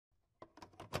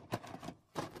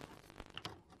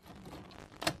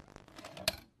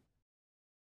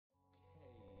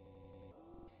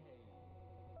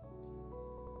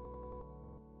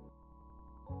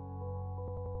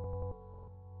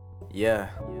Yeah.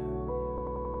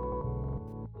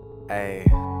 Ayy.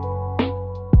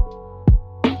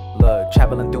 Look,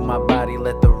 traveling through my body,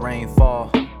 let the rain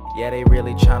fall. Yeah, they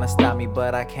really tryna stop me,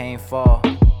 but I can't fall.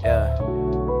 Yeah.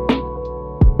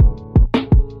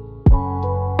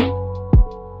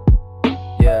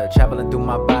 Yeah, traveling through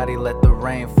my body, let the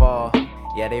rain fall.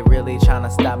 Yeah, they really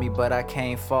tryna stop me, but I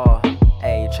can't fall.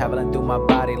 Ayy, traveling through my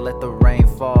body, let the rain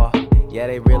fall. Yeah,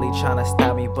 they really tryna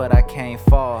stop me, but I can't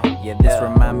fall. Yeah, this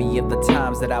remind me of the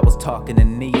times that I was talking to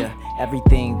Nia.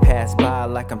 Everything passed by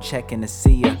like I'm checking to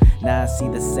see her. Now I see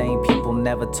the same people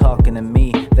never talking to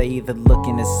me. They either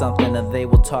looking at something or they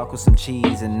will talk with some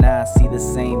cheese. And now I see the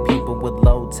same people with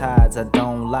low tides, I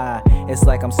don't lie. It's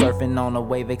like I'm surfing on a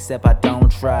wave except I don't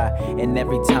try. And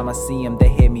every time I see them, they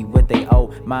hit me with they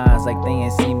old minds, like they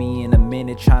ain't see me in a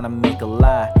minute trying to make a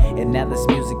lie. And now this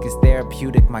music is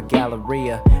therapeutic, my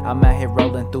Galleria. I'm out here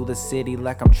rolling through the city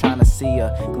like I'm trying to see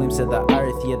a glimpse of the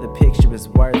earth. Yeah, the picture is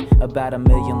worth about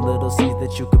 1,000,000 little seeds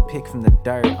that you could pick from the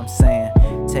dirt. I'm saying,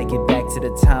 take it back to the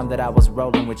time that I was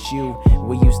rolling with you.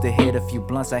 We used to hit a few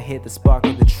blunts, I hit the spark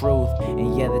of the truth.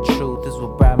 And yeah, the truth is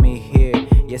what brought me here.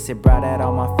 Yes, it brought out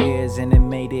all my fears and it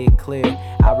made it clear.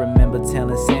 I remember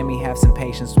telling Sammy, have some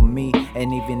patience with me.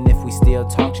 And even if we still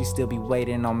talk, she still be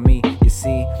waiting on me. You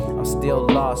see, I'm still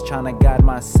lost, trying to guide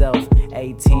myself.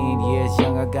 18 years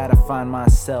young, I gotta find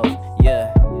myself.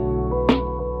 Yeah.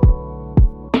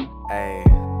 Ayy.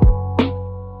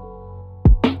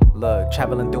 Look,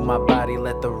 traveling through my body,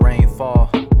 let the rain fall.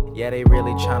 Yeah, they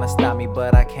really tryna stop me,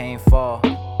 but I can't fall.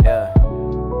 Yeah.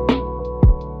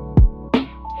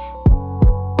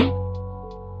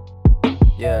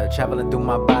 Yeah, traveling through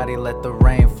my body, let the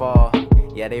rain fall.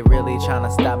 Yeah, they really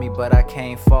tryna stop me, but I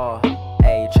can't fall.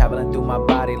 Ayy, traveling through my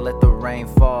body, let the rain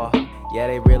fall. Yeah,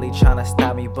 they really tryna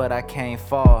stop me, but I can't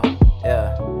fall.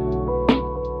 Yeah.